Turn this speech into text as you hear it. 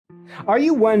Are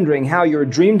you wondering how your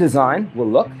dream design will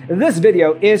look? This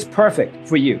video is perfect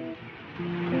for you.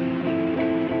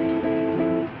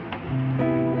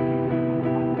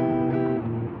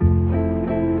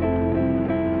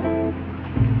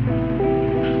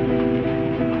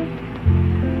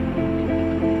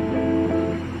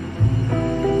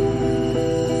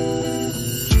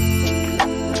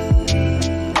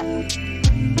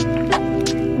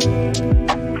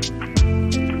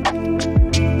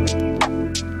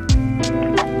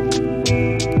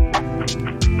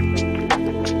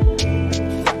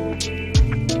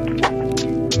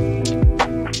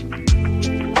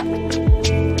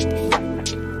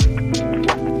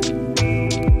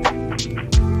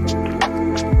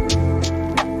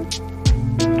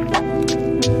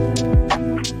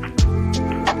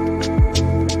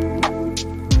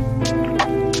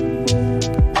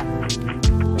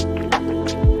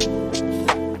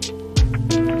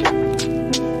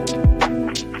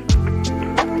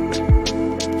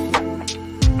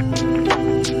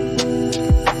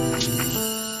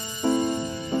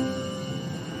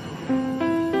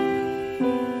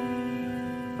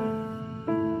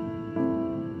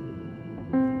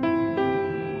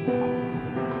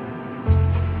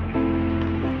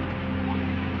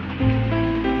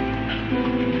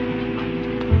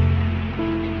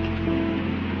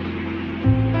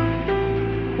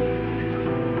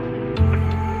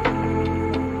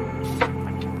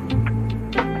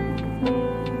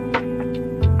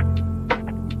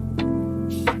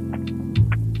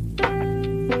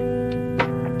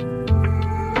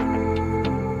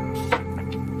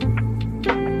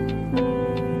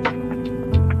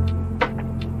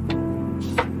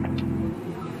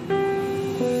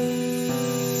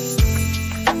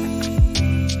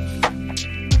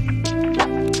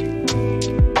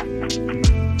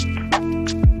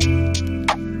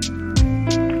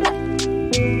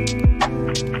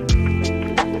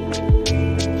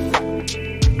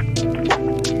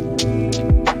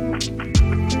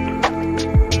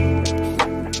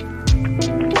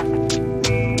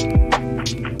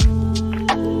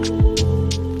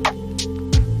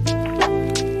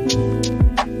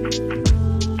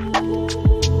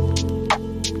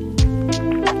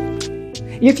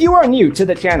 If you are new to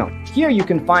the channel, here you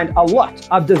can find a lot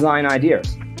of design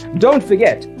ideas. Don't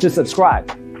forget to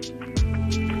subscribe.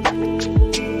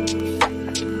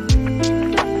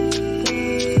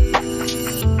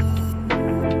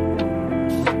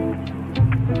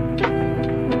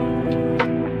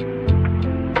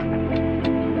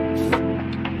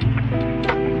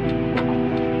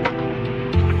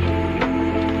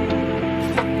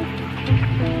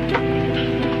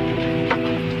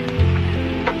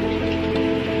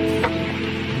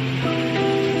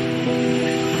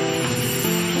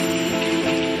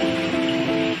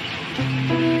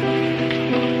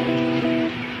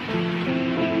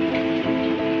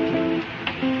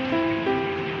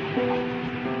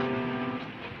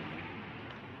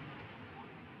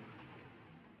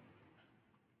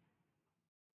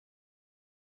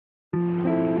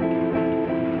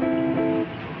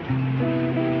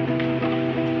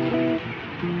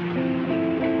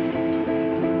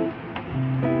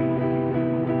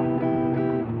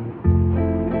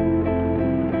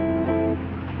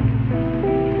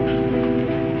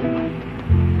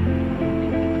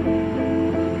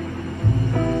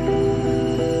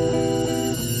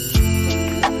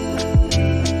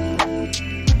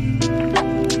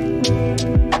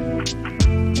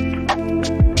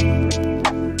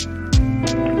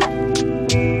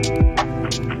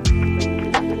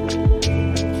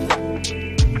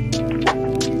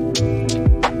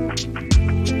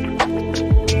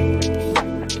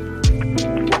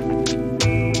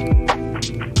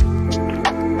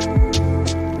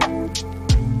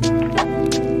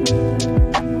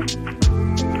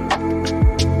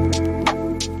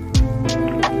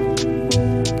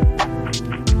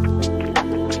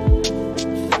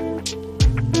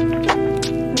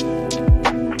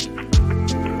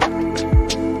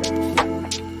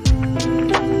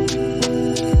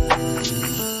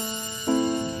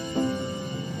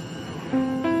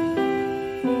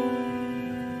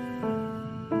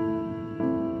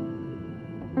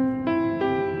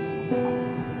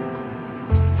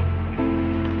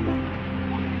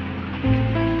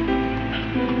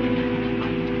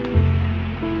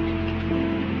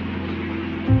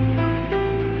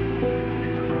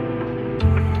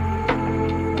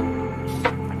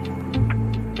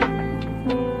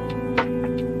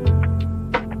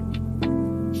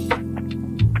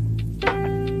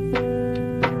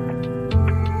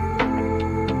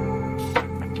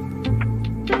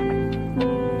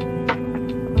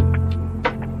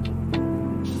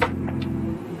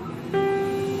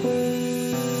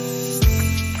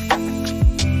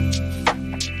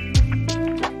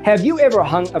 Have you ever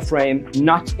hung a frame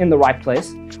not in the right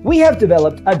place? We have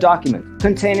developed a document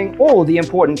containing all the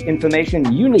important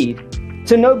information you need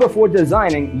to know before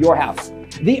designing your house.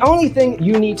 The only thing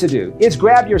you need to do is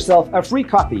grab yourself a free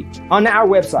copy on our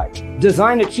website,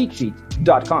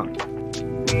 designercheatsheet.com.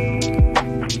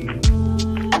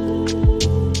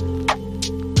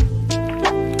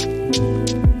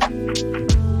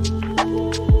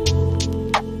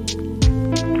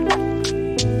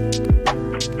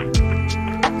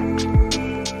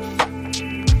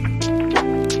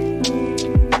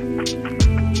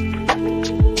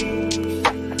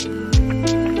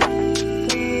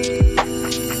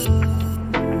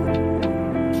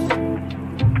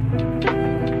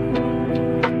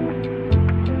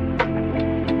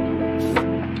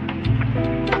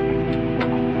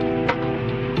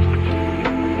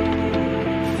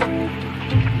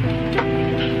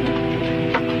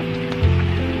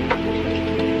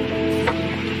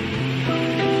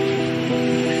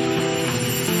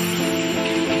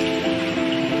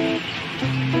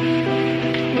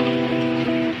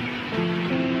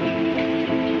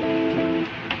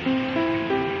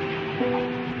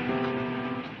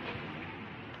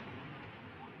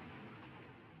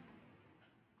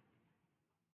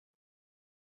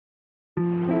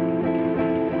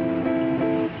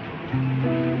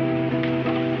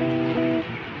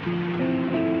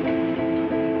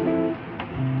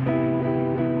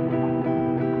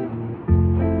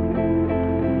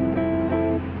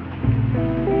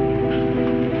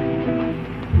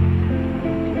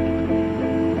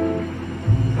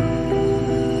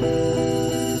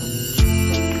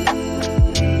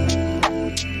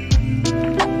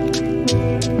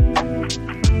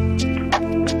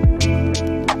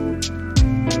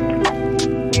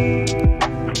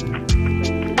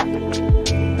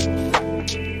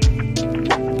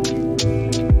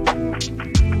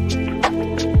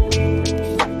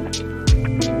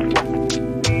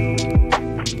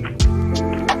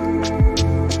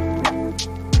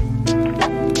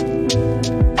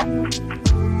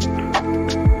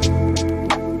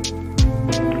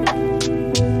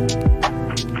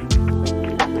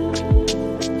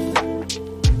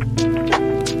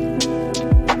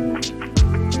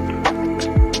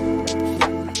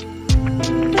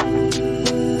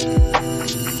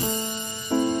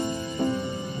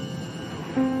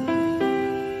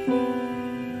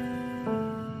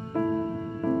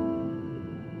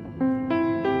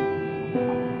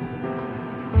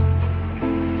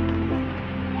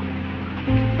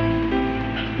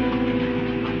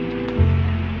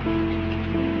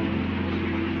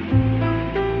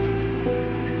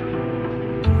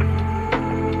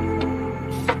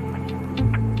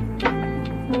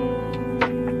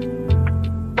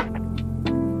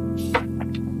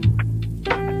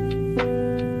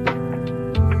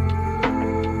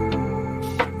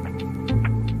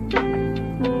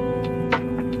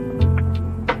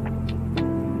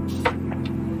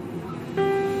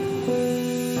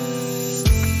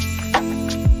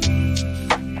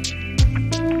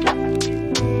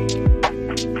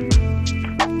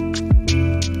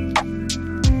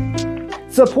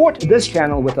 Support this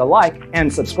channel with a like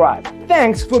and subscribe.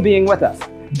 Thanks for being with us.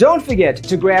 Don't forget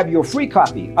to grab your free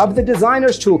copy of the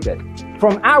Designer's Toolkit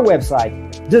from our website,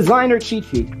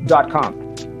 designercheatsheet.com.